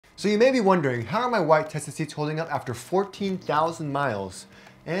So you may be wondering, how are my white Tesla seats holding up after 14,000 miles?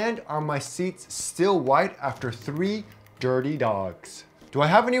 And are my seats still white after 3 dirty dogs? Do I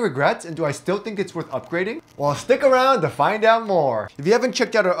have any regrets, and do I still think it's worth upgrading? Well, stick around to find out more. If you haven't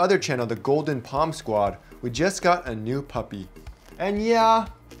checked out our other channel, the Golden Palm Squad, we just got a new puppy. And yeah,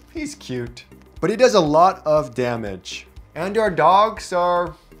 he's cute, but he does a lot of damage. And our dogs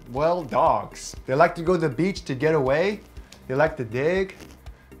are, well, dogs. They like to go to the beach to get away, they like to dig,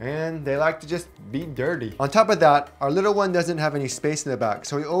 and they like to just be dirty. On top of that, our little one doesn't have any space in the back,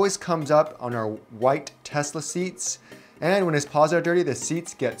 so he always comes up on our white Tesla seats. And when his paws are dirty, the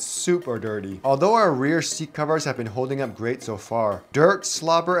seats get super dirty. Although our rear seat covers have been holding up great so far, dirt,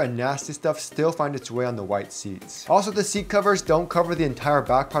 slobber, and nasty stuff still find its way on the white seats. Also, the seat covers don't cover the entire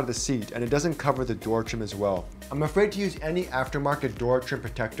back part of the seat, and it doesn't cover the door trim as well. I'm afraid to use any aftermarket door trim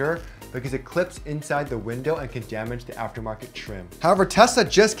protector because it clips inside the window and can damage the aftermarket trim. However, Tesla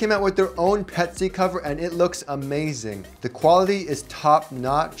just came out with their own pet seat cover and it looks amazing. The quality is top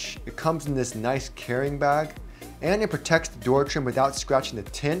notch. It comes in this nice carrying bag, and it protects the door trim without scratching the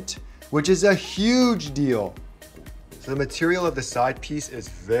tint, which is a huge deal. So the material of the side piece is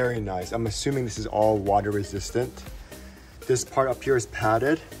very nice. I'm assuming this is all water resistant. This part up here is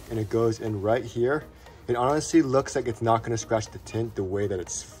padded and it goes in right here. It honestly looks like it's not gonna scratch the tint the way that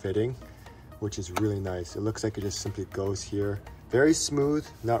it's fitting, which is really nice. It looks like it just simply goes here. Very smooth,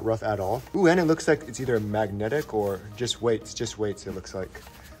 not rough at all. Ooh, and it looks like it's either magnetic or just weights, it looks like.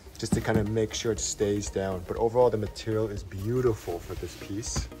 Just to kind of make sure it stays down. But overall, the material is beautiful for this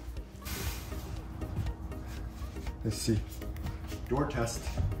piece. Let's see. Door test.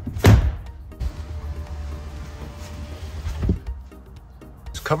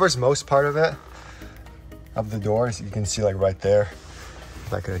 This covers most part of it, of the doors. You can see like right there.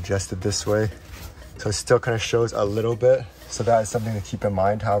 I can adjust it this way. So it still kind of shows a little bit. So that is something to keep in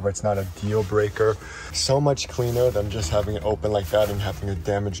mind. However, it's not a deal breaker. So much cleaner than just having it open like that and having a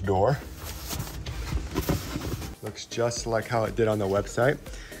damaged door. Looks just like how it did on the website.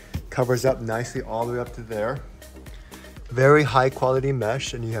 Covers up nicely all the way up to there. Very high quality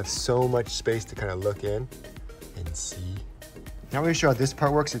mesh, and you have so much space to kind of look in and see. Not really sure how this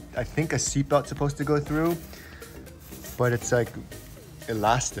part works. I think a seatbelt's supposed to go through, but it's like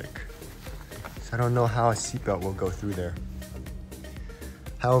elastic. So I don't know how a seatbelt will go through there.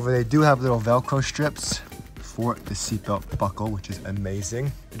 However, they do have little Velcro strips for the seatbelt buckle, which is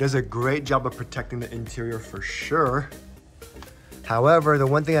amazing. It does a great job of protecting the interior for sure. However, the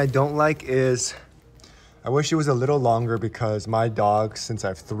one thing I don't like is, I wish it was a little longer because my dogs, since I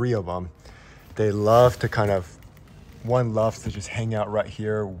have 3 of them, they love to kind of, one loves to just hang out right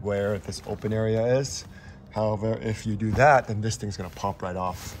here where this open area is. However, if you do that, then this thing's gonna pop right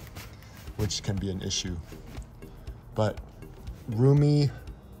off, which can be an issue. But roomy,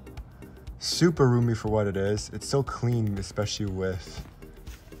 super roomy for what it is. It's so clean, especially with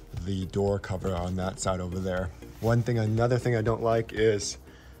the door cover on that side over there. Another thing I don't like is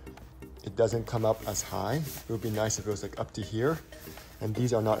it doesn't come up as high. It would be nice if it was like up to here. And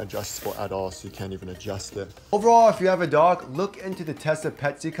these are not adjustable at all, so you can't even adjust it. Overall, if you have a dog, look into the Tesla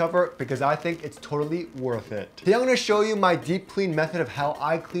pet seat cover because I think it's totally worth it. Today I'm gonna show you my deep clean method of how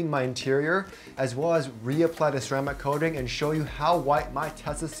I clean my interior, as well as reapply the ceramic coating and show you how white my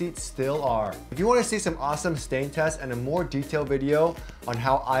Tesla seats still are. If you wanna see some awesome stain tests and a more detailed video on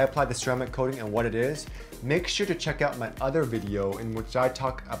how I apply the ceramic coating and what it is, make sure to check out my other video in which I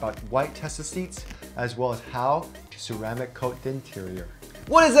talk about white Tesla seats, as well as how to ceramic coat the interior.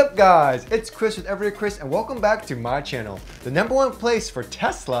 What is up, guys? It's Chris with Everydaychris, and welcome back to my channel, the #1 place for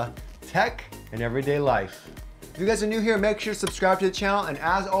Tesla, tech, and everyday life. If you guys are new here, make sure to subscribe to the channel, and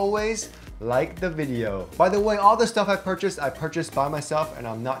as always, like the video. By the way, all the stuff I purchased by myself, and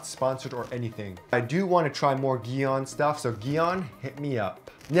I'm not sponsored or anything. I do want to try more Gion stuff, so Gion, hit me up.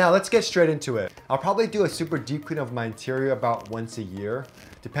 Now let's get straight into it. I'll probably do a super deep clean of my interior about once a year,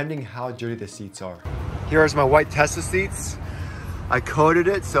 depending how dirty the seats are. Here's my white Tesla seats. I coated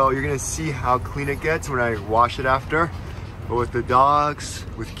it, so you're gonna see how clean it gets when I wash it after. But with the dogs,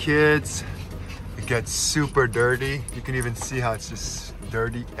 with kids, it gets super dirty. You can even see how it's just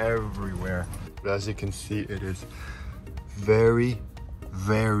dirty everywhere. But as you can see, it is very,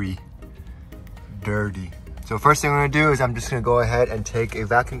 very dirty. So first thing I'm gonna do is I'm just gonna go ahead and take a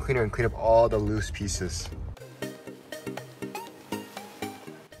vacuum cleaner and clean up all the loose pieces.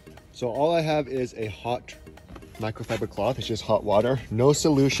 So all I have is a hot microfiber cloth. It's just hot water, no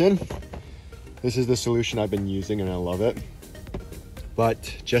solution. This is the solution I've been using and I love it.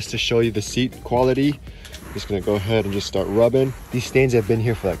 But just to show you the seat quality, I'm just gonna go ahead and just start rubbing. These stains have been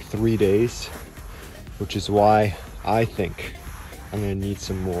here for like 3 days, which is why I think I'm gonna need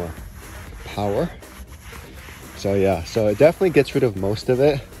some more power. So yeah, so it definitely gets rid of most of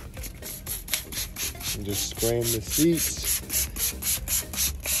it. I'm just spraying the seats.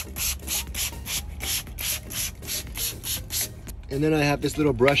 And then I have this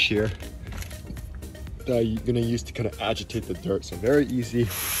little brush here that I'm gonna use to kind of agitate the dirt. So very easy.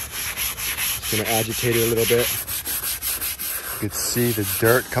 Just gonna agitate it a little bit. You can see the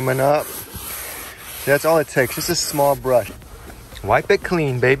dirt coming up. That's all it takes, just a small brush. Wipe it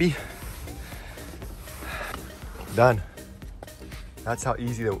clean, baby. Done. That's how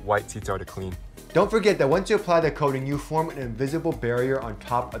easy the white seats are to clean. Don't forget that once you apply the coating, you form an invisible barrier on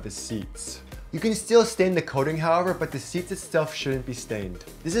top of the seats. You can still stain the coating, however, but the seats itself shouldn't be stained.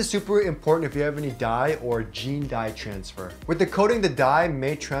 This is super important if you have any dye or gene dye transfer. With the coating, the dye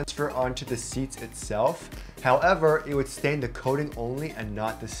may transfer onto the seats itself. However, it would stain the coating only and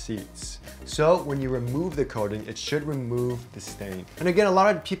not the seats. So when you remove the coating, it should remove the stain. And again, a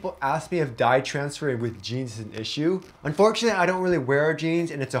lot of people ask me if dye transfer with jeans is an issue. Unfortunately, I don't really wear jeans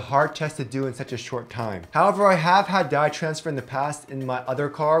and it's a hard test to do in such a short time. However, I have had dye transfer in the past in my other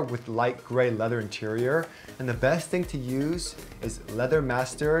car with light gray leather interior. And the best thing to use is Leather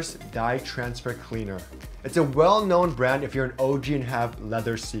Masters Dye Transfer Cleaner. It's a well-known brand if you're an OG and have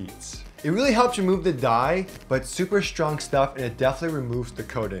leather seats. It really helps remove the dye, but super strong stuff, and it definitely removes the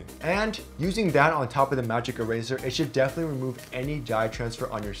coating. And using that on top of the magic eraser, it should definitely remove any dye transfer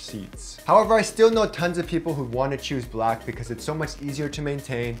on your seats. However, I still know tons of people who want to choose black because it's so much easier to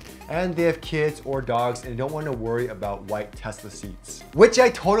maintain, and they have kids or dogs and they don't want to worry about white Tesla seats, which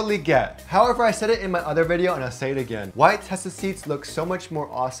I totally get. However, I said it in my other video and I'll say it again. White Tesla seats look so much more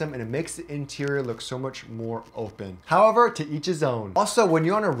awesome and it makes the interior look so much more open. However, to each his own. Also, when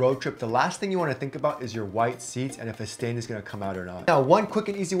you're on a road trip, the last thing you want to think about is your white seats and if a stain is going to come out or not. Now, one quick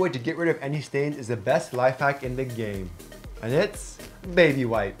and easy way to get rid of any stains is the best life hack in the game. And it's baby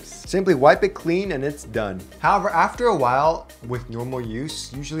wipes. Simply wipe it clean and it's done. However, after a while with normal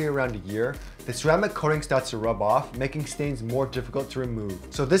use, usually around a year, the ceramic coating starts to rub off, making stains more difficult to remove.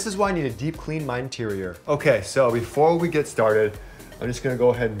 So this is why I need to deep clean my interior. Okay, so before we get started, I'm just gonna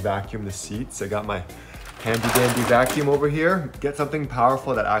go ahead and vacuum the seats. I got my handy dandy vacuum over here. Get something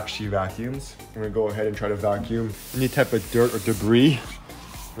powerful that actually vacuums. I'm gonna go ahead and try to vacuum any type of dirt or debris.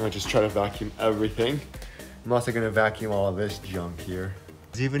 I'm gonna just try to vacuum everything. I'm also gonna vacuum all of this junk here.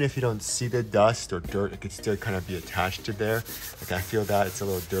 Even if you don't see the dust or dirt, it could still kind of be attached to there. Like I feel that it's a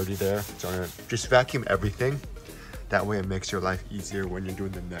little dirty there. So I'm gonna just vacuum everything. That way it makes your life easier when you're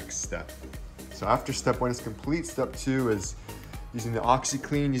doing the next step. So after step 1 is complete, step 2 is using the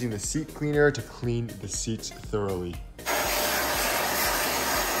OxiClean, using the seat cleaner to clean the seats thoroughly.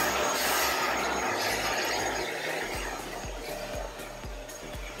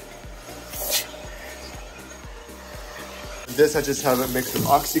 This I just have it mixed with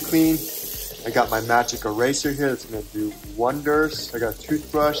OxiClean. I got my magic eraser here that's gonna do wonders. I got a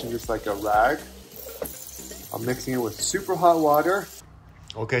toothbrush and just like a rag. I'm mixing it with super hot water.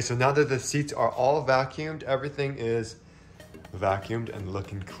 Okay, so now that the seats are all vacuumed, everything is vacuumed and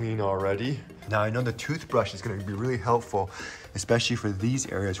looking clean already. Now I know the toothbrush is gonna be really helpful, especially for these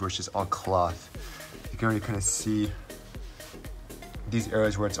areas where it's just all cloth. You can already kind of see these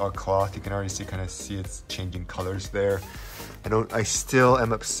areas where it's all cloth. You can already see it's changing colors there. I still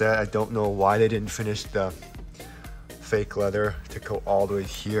am upset. I don't know why they didn't finish the fake leather to go all the way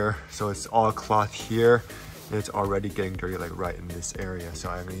here. So it's all cloth here and it's already getting dirty like right in this area. So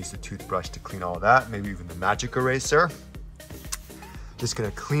I'm gonna use the toothbrush to clean all that, maybe even the magic eraser. Just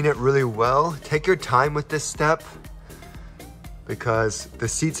gonna clean it really well. Take your time with this step because the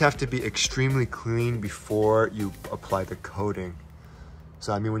seats have to be extremely clean before you apply the coating.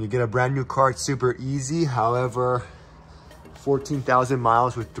 So I mean, when you get a brand new car, it's super easy. However, 14,000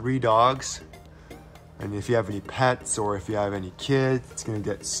 miles with 3 dogs. And if you have any pets or if you have any kids, it's gonna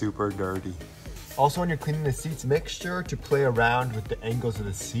get super dirty. Also, when you're cleaning the seats, make sure to play around with the angles of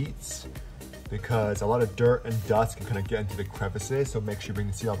the seats because a lot of dirt and dust can kind of get into the crevices. So make sure you bring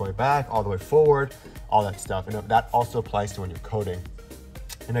the seat all the way back, all the way forward, all that stuff. And that also applies to when you're coating.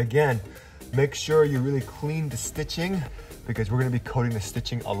 And again, make sure you really clean the stitching because we're gonna be coating the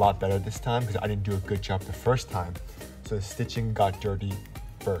stitching a lot better this time because I didn't do a good job the first time. So the stitching got dirty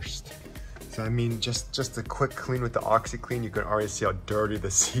first. So I mean, just a quick clean with the OxiClean, you can already see how dirty the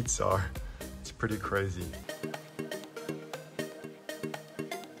seats are. It's pretty crazy.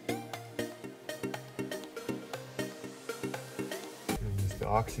 Use the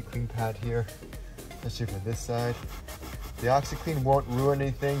OxiClean pad here, especially for this side. The OxiClean won't ruin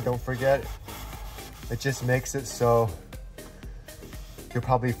anything, don't forget. It just makes it so you'll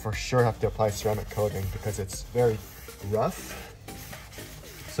probably for sure have to apply ceramic coating because it's very rough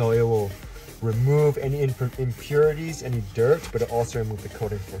So it will remove any impurities, any dirt, but it'll also remove the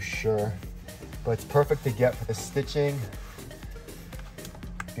coating for sure. But it's perfect to get for the stitching.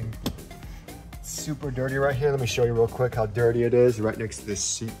 Super dirty right here. Let me show you real quick how dirty it is right next to this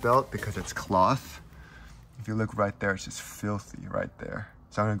seat belt because it's cloth. If you look right there, it's just filthy right there.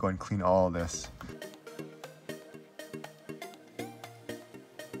 So I'm gonna go and clean all of this.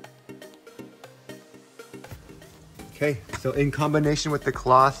 Okay, so in combination with the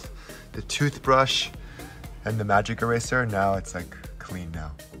cloth, the toothbrush, and the magic eraser, now it's like clean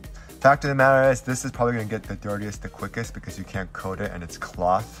now. Fact of the matter is, this is probably gonna get the dirtiest the quickest because you can't coat it and it's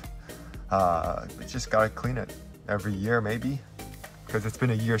cloth. You just gotta clean it every year maybe, because it's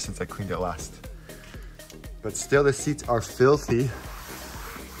been a year since I cleaned it last. But still the seats are filthy.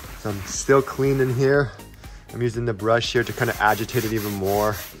 So I'm still cleaning here. I'm using the brush here to kind of agitate it even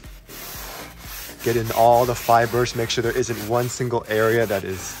more. Get in all the fibers, make sure there isn't one single area that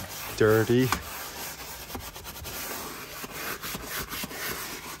is dirty.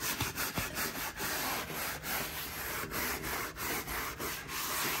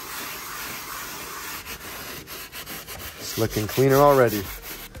 It's looking cleaner already.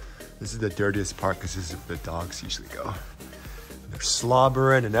 This is the dirtiest part because this is where the dogs usually go. They're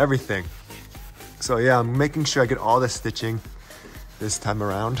slobbering and everything. So yeah, I'm making sure I get all the stitching this time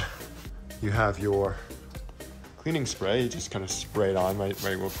around. You have your cleaning spray. You just kind of spray it on right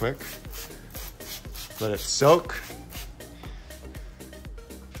real quick. Let it soak.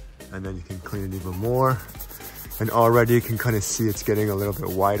 And then you can clean it even more. And already you can kind of see it's getting a little bit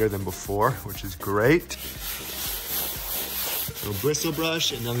wider than before, which is great. Little bristle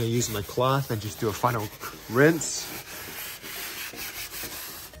brush, and then I'm gonna use my cloth and just do a final rinse.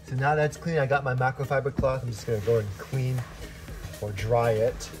 So now that's clean, I got my microfiber cloth. I'm just gonna go and clean or dry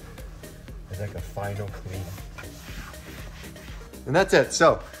it as like a final clean. And that's it.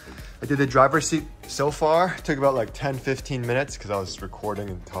 So I did the driver's seat so far. It took about like 10-15 minutes because I was recording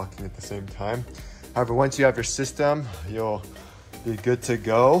and talking at the same time. However, once you have your system, you'll be good to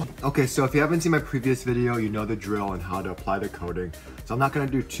go. Okay, so if you haven't seen my previous video, you know the drill on how to apply the coating. So I'm not gonna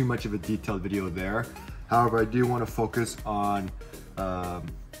do too much of a detailed video there. However, I do wanna focus on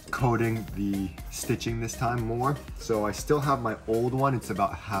coating the stitching this time more. So I still have my old one, it's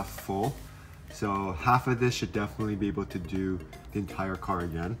about half full. So half of this should definitely be able to do the entire car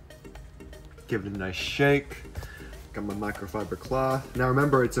again. Give it a nice shake. Got my microfiber cloth. Now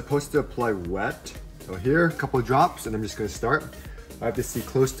remember, it's supposed to apply wet. So here, a couple of drops, and I'm just gonna start. I have the seat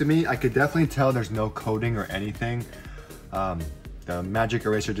close to me. I could definitely tell there's no coating or anything. The magic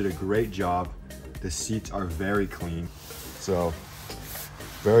eraser did a great job. The seats are very clean. So,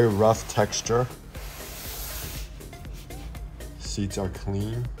 very rough texture. Seats are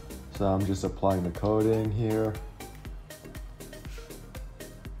clean. So I'm just applying the coating here.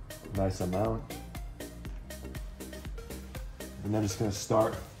 Nice amount. And I'm just gonna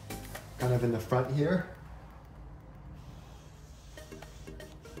start kind of in the front here.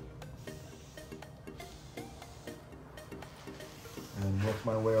 And work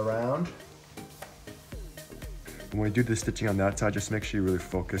my way around. And when you do the stitching on that side, just make sure you really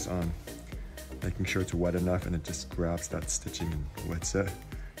focus on making sure it's wet enough and it just grabs that stitching and wets it.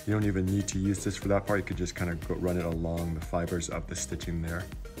 You don't even need to use this for that part. You could just kind of run it along the fibers of the stitching there.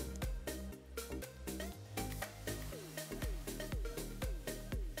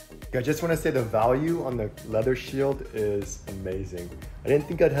 Okay, I just want to say the value on the leather shield is amazing. I didn't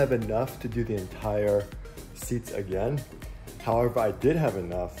think I'd have enough to do the entire seats again. However, I did have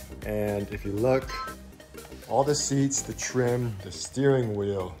enough. And if you look, all the seats, the trim, the steering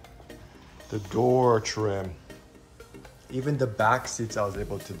wheel, the door trim, even the back seats I was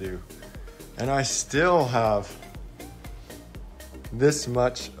able to do. And I still have this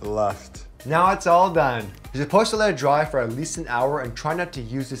much left. Now it's all done. You're supposed to let it dry for at least an hour and try not to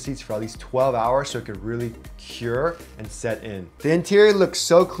use the seats for at least 12 hours so it could really cure and set in. The interior looks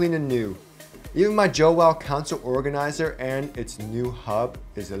so clean and new. Even my Jowua console organizer and its new hub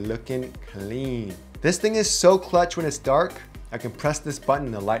is looking clean. This thing is so clutch when it's dark. I can press this button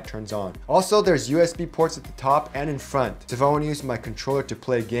and the light turns on. Also, there's USB ports at the top and in front. So if I want to use my controller to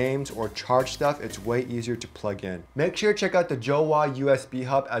play games or charge stuff, it's way easier to plug in. Make sure to check out the Jowua USB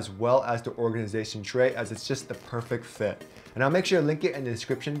hub as well as the organization tray, as it's just the perfect fit. And I'll make sure to link it in the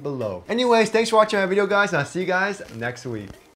description below. Anyways, thanks for watching my video guys, and I'll see you guys next week.